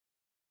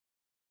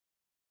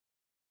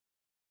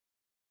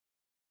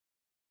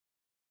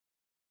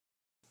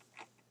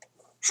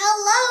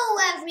Hello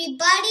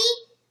everybody,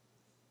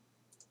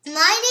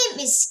 my name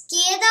is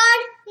Kedar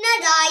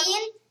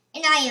Narayan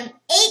and I am 8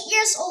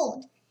 years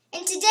old,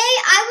 and today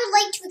I would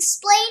like to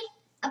explain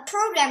a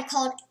program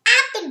called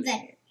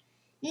AppInventor.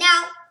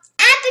 Now,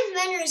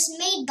 AppInventor is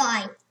made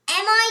by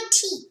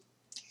MIT,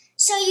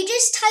 so you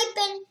just type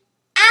in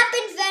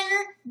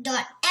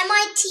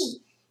appinventor.mit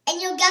and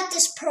you'll get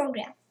this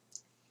program.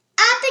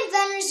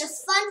 AppInventor is a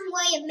fun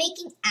way of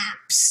making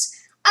apps.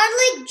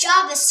 Unlike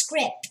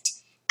JavaScript,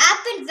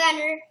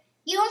 AppInventor,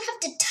 you don't have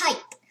to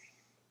type.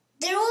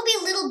 There will be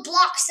little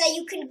blocks that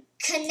you can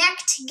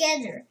connect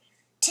together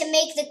to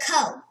make the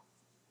code.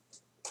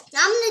 Now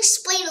I'm going to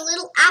explain a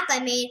little app I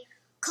made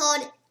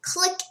called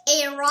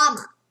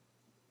Click-a-rama.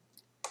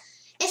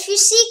 If you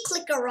see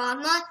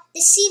Click-a-rama,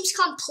 this seems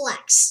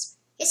complex.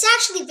 It's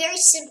actually very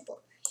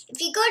simple. If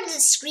you go to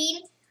the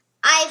screen,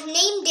 I've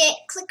named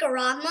it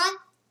Click-a-rama,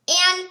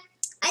 and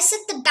I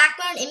set the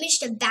background image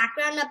to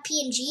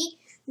background.png.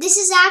 This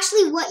is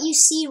actually what you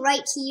see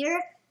right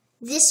here,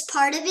 this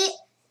part of it.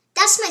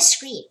 That's my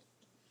screen.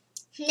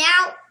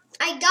 Now,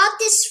 I got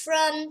this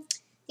from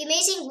the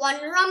amazing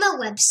Click-a-rama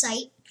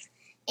website,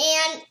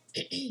 and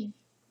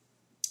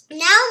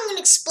now I'm going to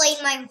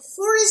explain my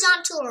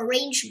horizontal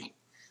arrangement,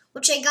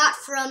 which I got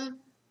from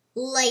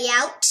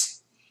Layout.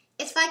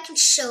 If I can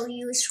show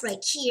you, it's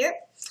right here.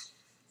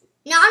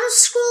 Not a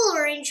scroll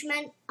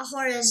arrangement, a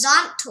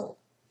horizontal,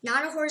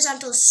 not a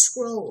horizontal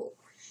scroll.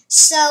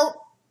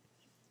 So,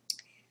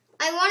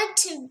 I wanted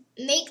to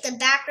make the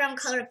background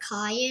color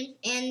cayenne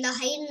and the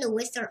height and the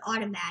width are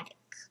automatic.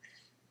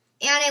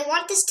 And I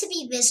want this to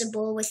be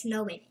visible with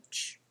no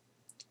image.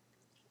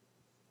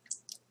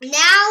 Now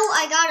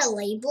I got a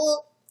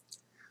label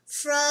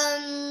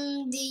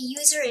from the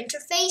user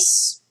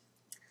interface.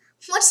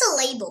 What's a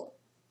label?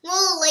 Well,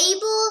 a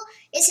label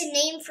is a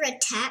name for a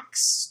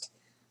text.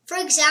 For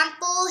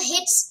example,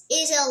 hits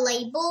is a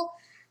label.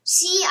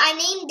 See, I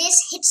named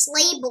this hits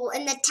label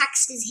and the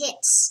text is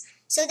hits.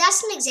 So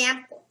that's an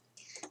example.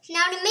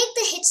 Now to make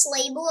the hits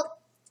label,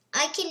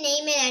 I can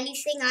name it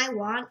anything I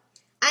want.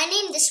 I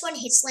named this one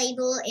hits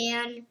label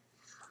and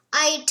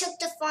I took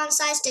the font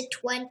size to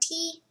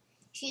 20.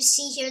 If you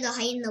see here the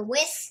height and the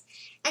width.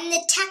 And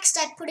the text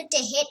I put it to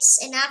hits,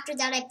 and after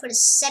that I put a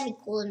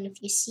semicolon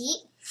if you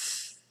see.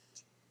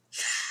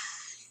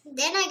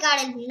 Then I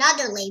got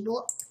another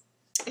label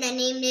and I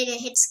named it a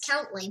hits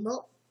count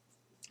label.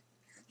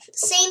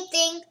 Same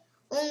thing,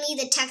 only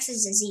the text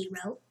is a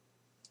 0.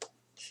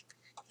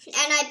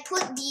 And I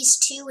put these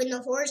two in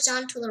the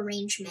horizontal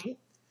arrangement.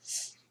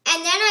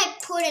 And then I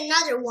put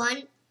another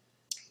one,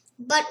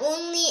 but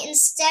only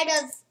instead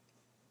of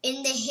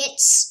in the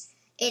hits,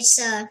 it's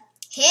a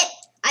hit.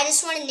 I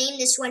just want to name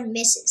this one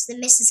misses. The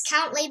misses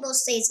count label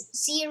stays at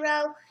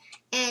 0,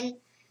 and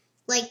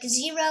like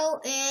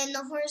 0, and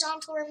the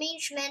horizontal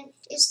arrangement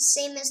is the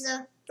same as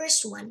the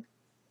first one.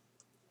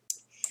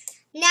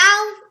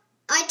 Now,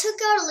 I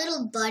took out a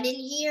little button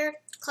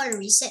here called a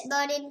reset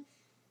button.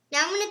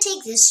 Now I'm going to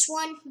take this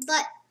one,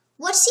 but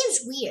what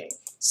seems weird?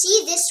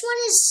 See, this one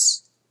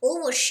is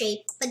oval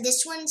shaped, but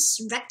this one's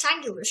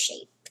rectangular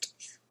shaped.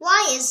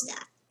 Why is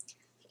that?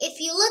 If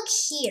you look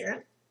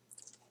here,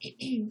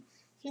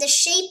 the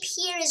shape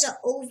here is an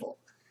oval.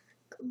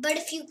 But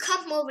if you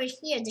come over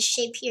here, the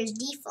shape here is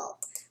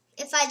default.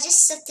 If I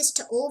just set this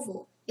to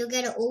oval, you'll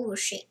get an oval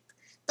shape.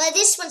 But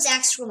this one's the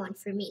extra one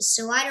for me,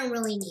 so I don't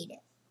really need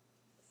it.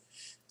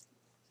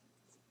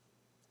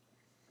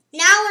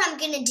 Now what I'm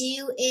going to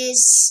do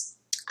is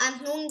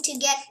I'm going to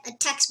get a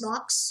text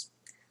box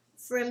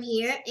from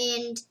here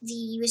and the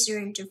user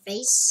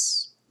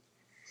interface.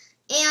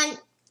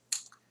 And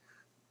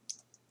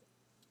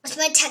with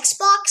my text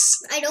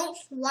box, I don't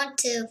really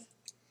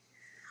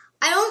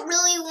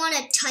want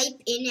to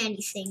type in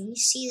anything. You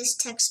see this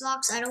text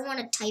box? I don't want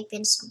to type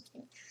in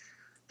something.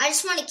 I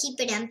just want to keep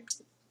it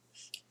empty.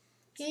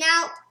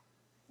 Now,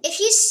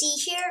 if you see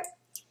here,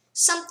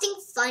 something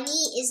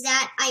funny is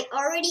that I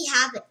already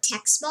have a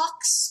text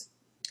box,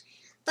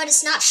 but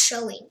it's not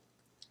showing.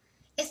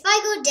 If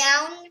I go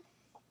down,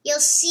 you'll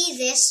see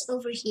this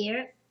over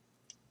here.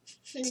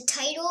 The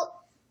title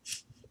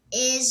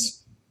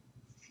is,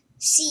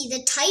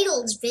 the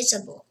title is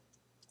visible,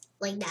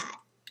 like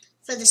that,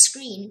 for the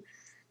screen.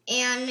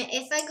 And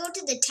if I go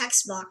to the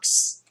text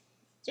box,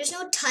 there's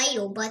no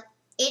title, but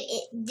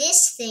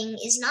this thing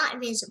is not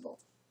visible.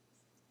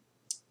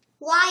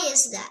 Why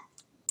is that?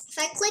 If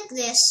I click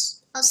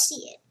this, I'll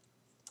see it.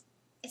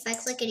 If I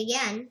click it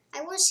again,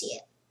 I won't see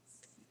it.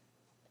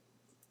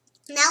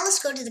 Now let's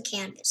go to the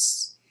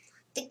canvas.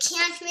 The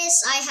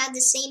canvas, I had the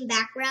same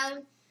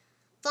background.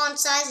 Font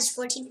size is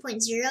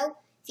 14.0.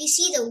 If you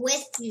see the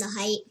width and the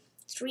height,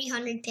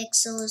 300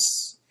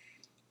 pixels.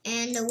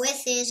 And the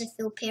width is a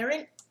fill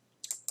parent.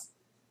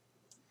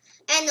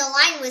 And the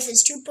line width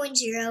is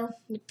 2.0.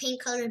 The paint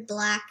color is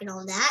black and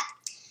all that.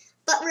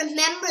 But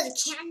remember, the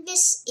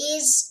canvas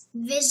is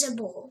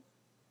visible.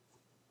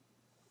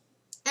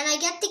 And I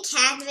get the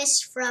canvas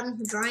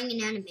from drawing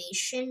and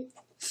animation.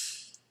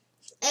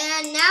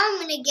 And now I'm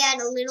going to get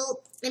a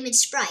little image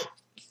sprite.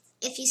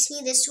 If you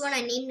see this one,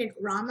 I named it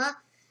Rama.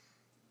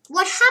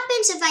 what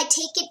happens if I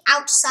take it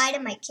outside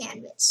of my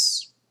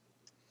canvas?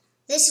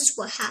 This is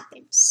what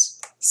happens.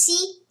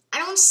 See, I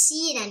don't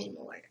see it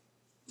anymore.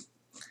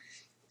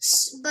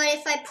 But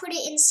if I put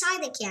it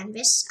inside the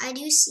canvas, I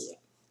do see it,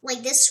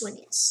 like this one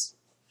is.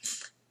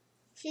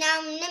 Now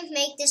I'm going to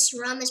make this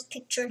Rama's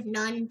picture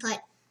none,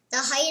 but the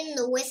height and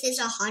the width is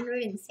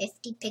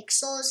 150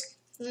 pixels,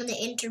 and the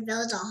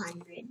interval is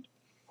 100.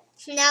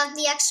 Now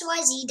the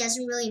XYZ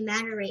doesn't really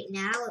matter right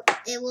now,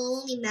 it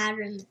will only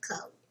matter in the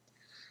code,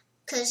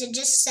 because it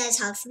just says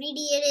how 3D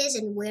it is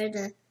and where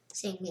the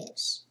thing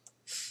is.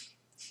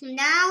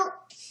 Now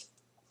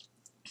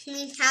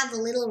we have a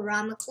little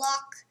Rama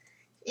clock.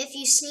 If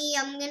you see,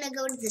 I'm going to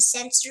go to the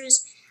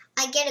sensors.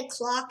 I get a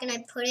clock and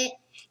I put it,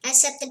 I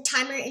set the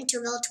timer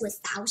interval to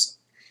 1,000.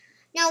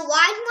 Now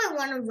why do I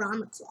want a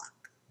Rama clock?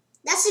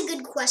 That's a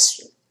good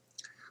question.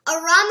 A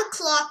Rama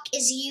clock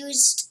is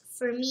used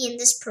for me in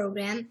this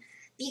program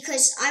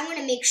because I want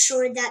to make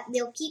sure that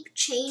they'll keep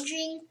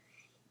changing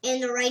in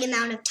the right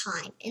amount of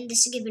time, in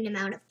this given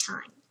amount of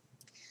time.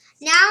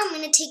 Now I'm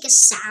going to take a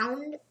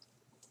sound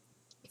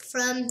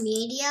from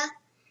media,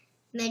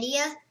 and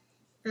then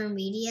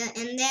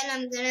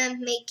I'm going to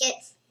make it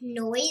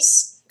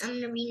noise. I'm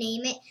going to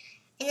rename it.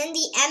 And then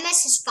the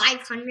MS is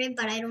 500,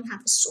 but I don't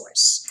have a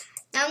source.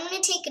 Now I'm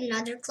going to take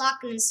another clock,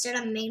 and instead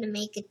I'm going to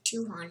make it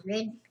 200.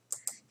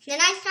 Then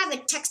I have a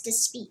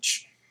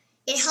text-to-speech.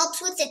 It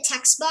helps with the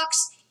text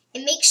box.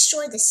 It makes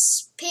sure the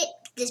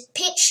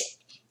pitch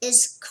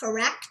is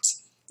correct,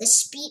 the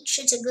speech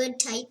is a good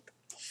type,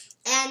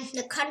 and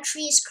the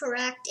country is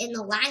correct, and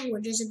the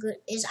language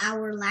is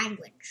our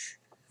language.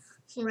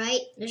 Right?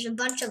 There's a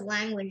bunch of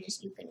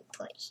languages you can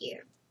put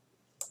here.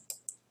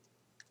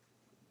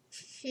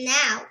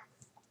 Now,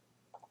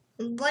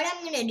 what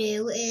I'm going to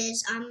do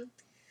is,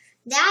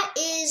 that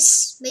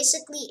is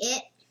basically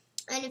it.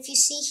 And if you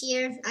see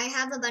here, I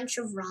have a bunch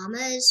of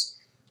Ramas,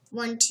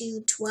 1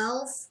 to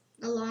 12,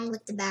 along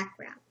with the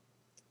background.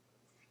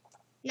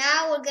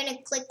 Now we're going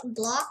to click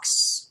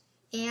blocks,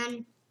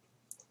 and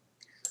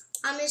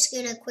I'm just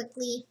going to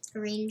quickly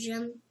arrange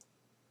them.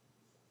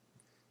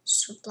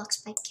 Sort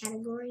blocks by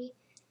category.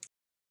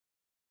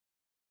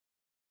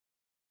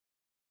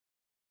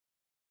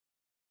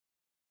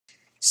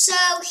 So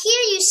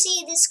here you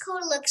see this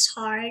code looks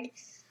hard.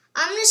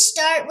 I'm going to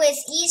start with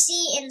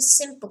easy and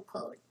simple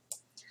code.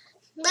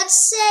 Let's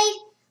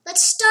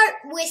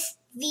start with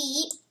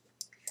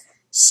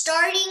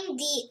starting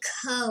the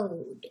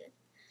code.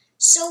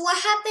 So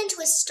what happens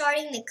with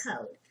starting the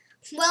code?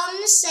 Well, I'm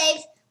going to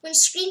say when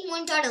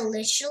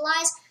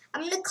screen1.initialize,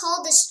 I'm going to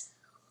call this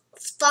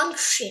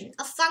function.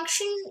 A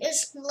function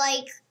is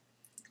like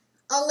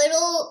a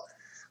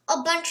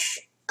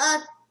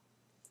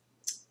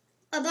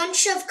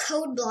bunch of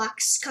code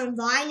blocks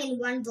combined in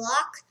one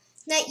block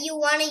that you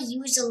want to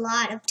use a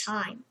lot of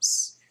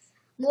times,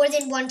 more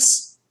than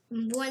once.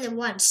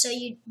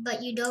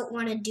 But you don't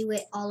want to do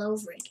it all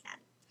over again.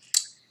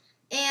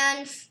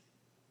 And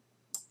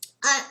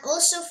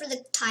also for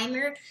the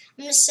timer, I'm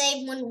going to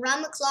say when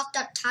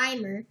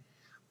ramaclock.timer,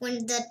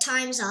 when the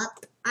time's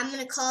up, I'm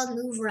going to call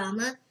move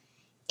Rama,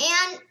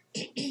 and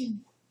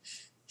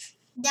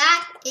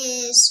that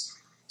is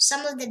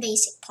some of the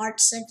basic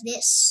parts of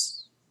this.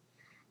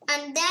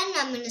 And then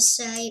I'm going to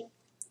say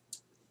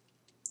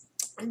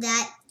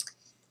that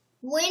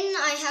when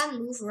I have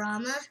move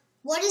Rama,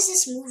 what is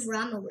this move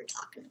Rama we're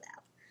talking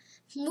about?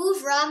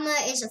 Move Rama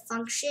is a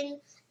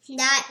function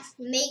that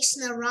makes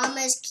the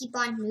Ramas keep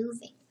on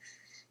moving.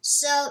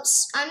 So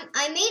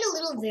I made a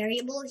little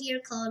variable here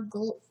called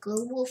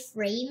global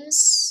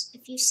frames.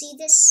 If you see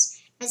this,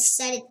 as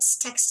said, it's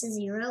text to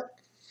 0.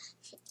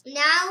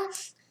 Now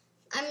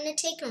I'm going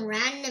to take a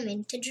random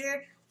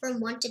integer from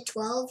 1 to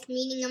 12,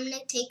 meaning I'm going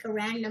to take a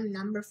random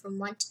number from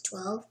 1 to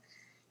 12.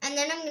 And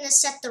then I'm going to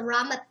set the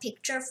Rama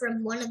picture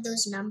from one of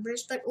those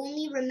numbers, but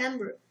only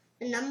remember,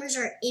 the numbers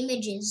are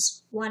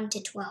images 1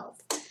 to 12.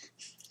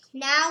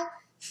 Now,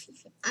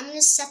 I'm going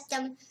to set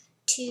them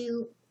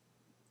to,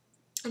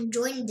 and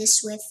join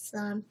this with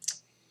a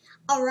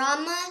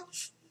Rama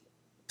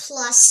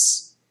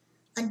plus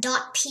a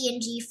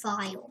 .png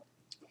file.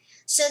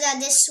 So that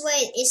this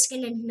way it's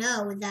going to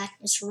know that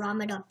it's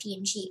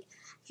Rama.png.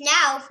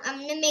 Now, I'm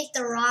going to make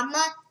the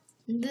Rama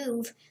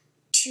move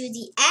to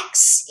the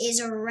X is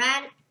a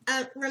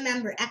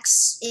remember,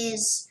 X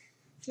is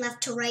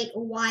left to right,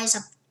 or Y is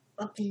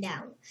up and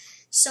down.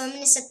 So I'm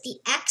going to set the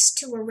X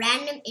to a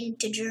random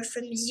integer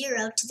from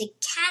 0 to the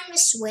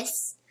canvas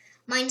width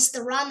minus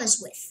the Rama's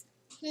width.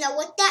 Now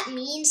what that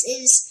means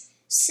is,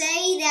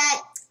 say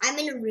that I'm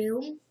in a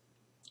room,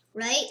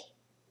 right?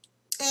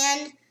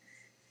 And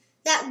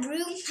that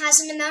room has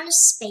an amount of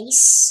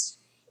space,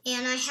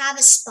 and I have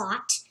a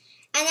spot.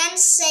 And then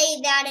say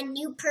that a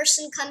new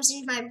person comes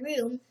into my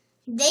room,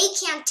 they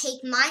can't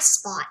take my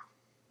spot,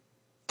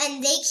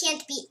 and they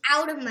can't be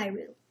out of my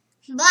room.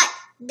 But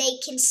they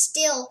can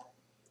still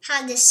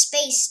have the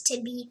space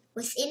to be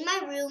within my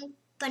room,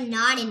 but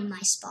not in my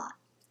spot.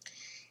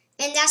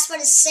 And that's what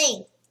it's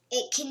saying.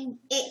 It can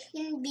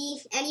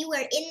be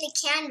anywhere in the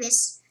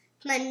canvas,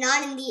 but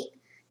not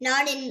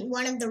not in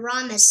one of the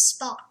Rama's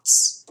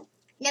spots.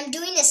 And I'm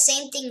doing the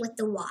same thing with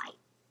the Y.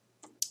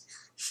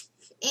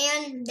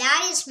 And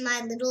that is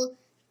my little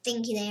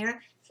thingy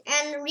there.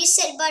 And the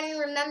reset button,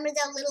 remember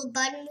that little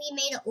button we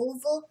made, an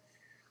oval?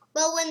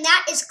 Well, when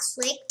that is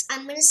clicked,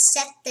 I'm going to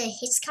set the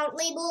hits count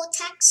label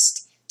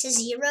text to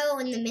 0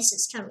 and the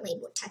misses count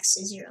label text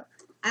to 0.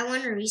 I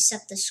want to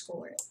reset the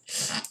score.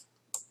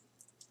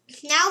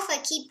 Now if I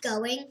keep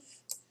going,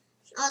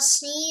 I'll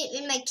see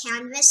in my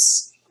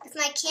canvas. If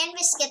my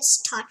canvas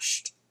gets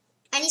touched,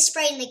 any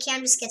spray in the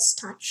canvas gets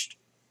touched,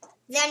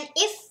 then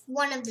if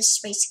one of the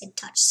sprays get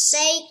touched,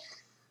 say,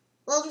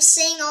 well, I'm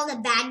saying all the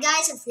bad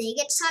guys, if they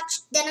get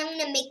touched, then I'm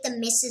going to make the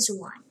misses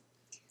 1.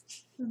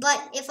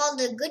 But if all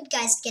the good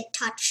guys get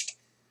touched,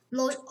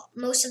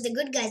 most of the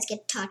good guys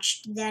get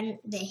touched, then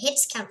the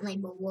hits count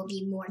label will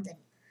be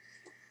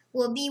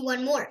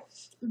 1 more.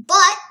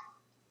 But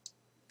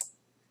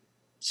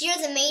here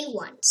are the main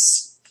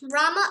ones.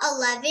 Rama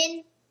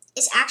 11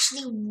 is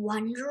actually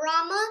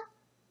Wonderama.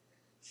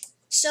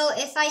 So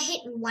if I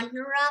hit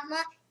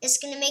Wonderama, it's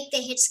going to make the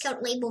hits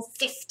count label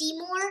 50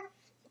 more,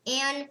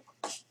 and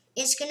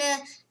it's going to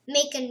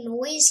make a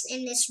noise,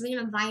 and it's going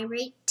to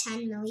vibrate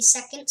 10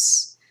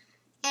 milliseconds.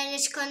 And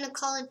it's going to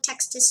call it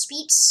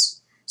text-to-speech.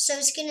 So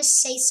it's going to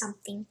say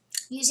something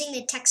using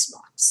the text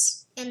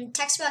box. And the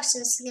text box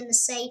is going to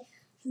say,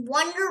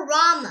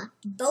 Wonderama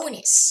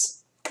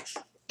bonus.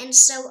 And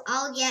so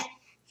I'll get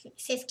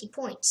 50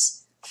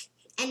 points.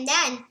 And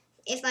then,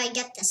 if I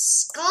get the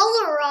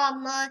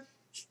Skull-a-rama,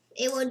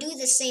 it will do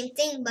the same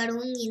thing, but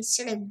only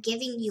instead of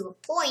giving you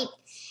a point,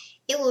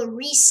 it will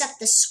reset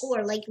the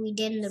score like we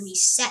did in the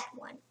reset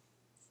one.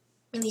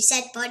 The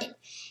reset button.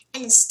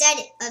 And instead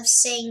of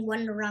saying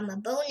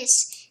Wonderama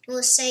bonus, it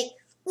will say,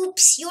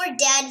 oops, you're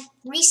dead,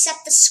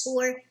 reset the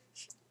score,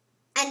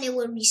 and it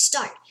will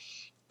restart.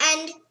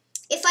 And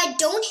if I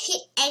don't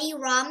hit any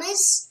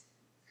Ramas,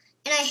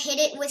 and I hit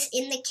it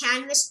within the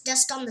canvas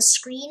just on the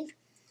screen,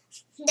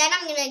 then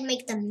I'm going to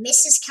make the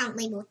misses count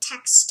label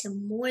text to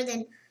more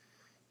than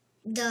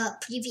the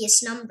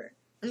previous number.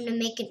 I'm going to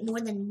make it more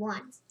than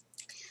 1.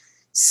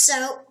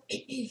 So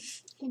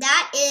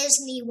that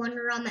is the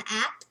Wonderama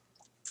app.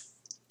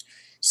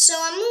 So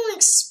I'm going to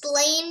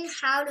explain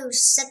how to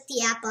set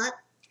the app up.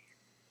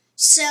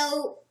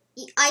 So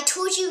I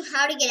told you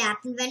how to get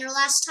AppInventor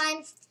last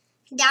time.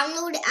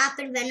 Download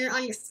AppInventor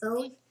on your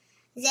phone.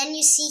 Then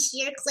you see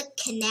here, click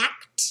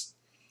Connect,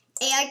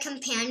 AI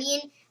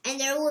Companion, and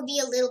there will be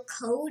a little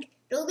code.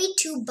 There will be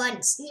 2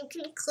 buttons. You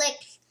can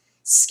click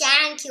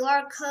Scan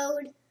QR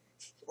code,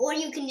 or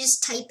you can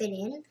just type it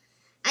in.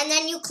 And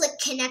then you click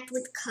Connect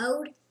with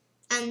Code,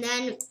 and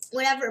then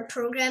whatever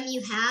program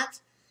you have,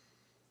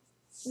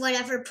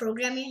 whatever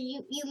program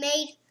you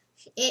made,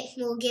 it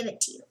will give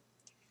it to you.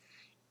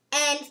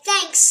 And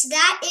thanks,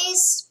 that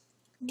is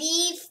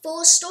the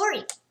full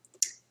story.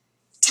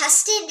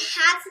 Test it,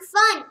 have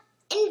fun,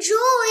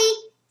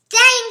 enjoy,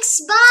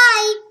 thanks,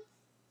 bye!